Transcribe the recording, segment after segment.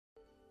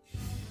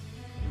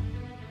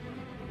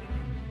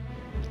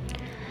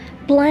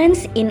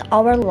Plants in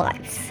our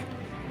lives.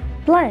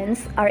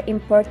 Plants are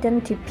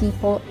important to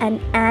people and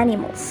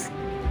animals.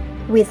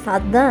 Without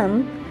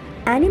them,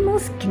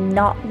 animals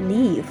cannot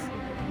live.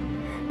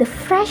 The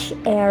fresh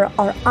air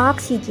or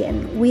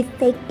oxygen we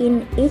take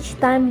in each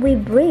time we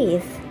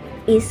breathe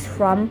is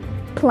from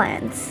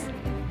plants.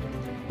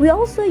 We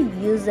also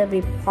use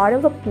every part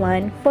of a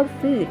plant for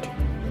food.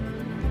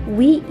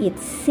 We eat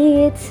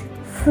seeds,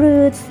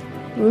 fruits,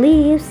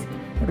 leaves,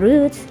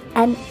 roots,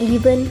 and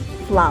even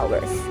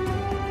flowers.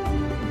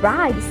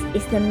 Rice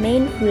is the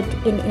main food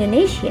in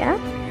Indonesia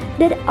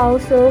that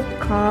also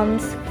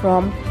comes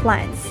from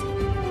plants.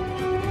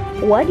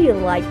 What do you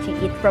like to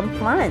eat from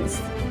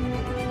plants?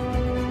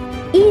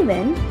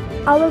 Even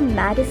our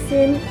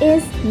medicine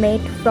is made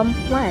from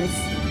plants.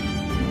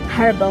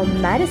 Herbal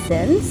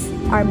medicines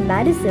are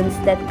medicines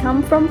that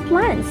come from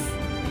plants.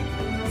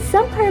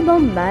 Some herbal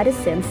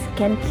medicines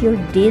can cure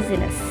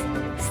dizziness,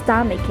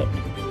 stomachache,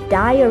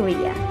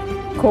 diarrhea,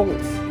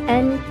 colds,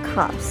 and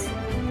coughs.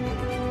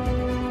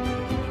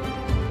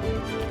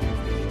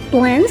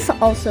 Plants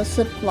also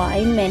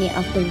supply many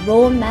of the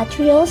raw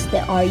materials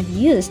that are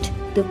used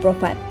to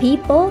provide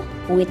people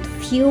with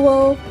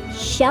fuel,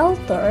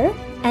 shelter,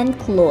 and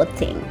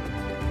clothing.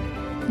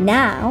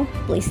 Now,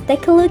 please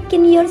take a look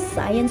in your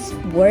science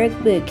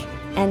workbook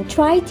and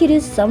try to do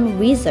some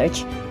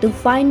research to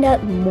find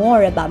out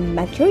more about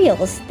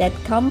materials that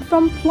come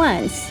from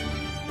plants.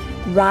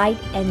 Write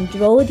and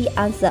draw the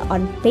answer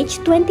on page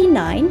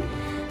 29.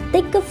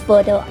 Take a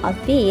photo of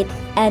it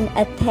and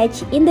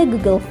attach in the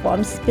Google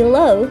Forms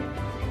below.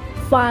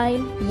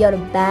 Find your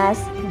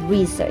best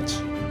research.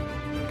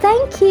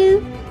 Thank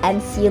you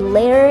and see you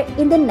later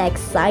in the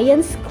next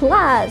science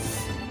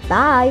class.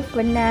 Bye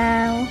for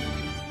now.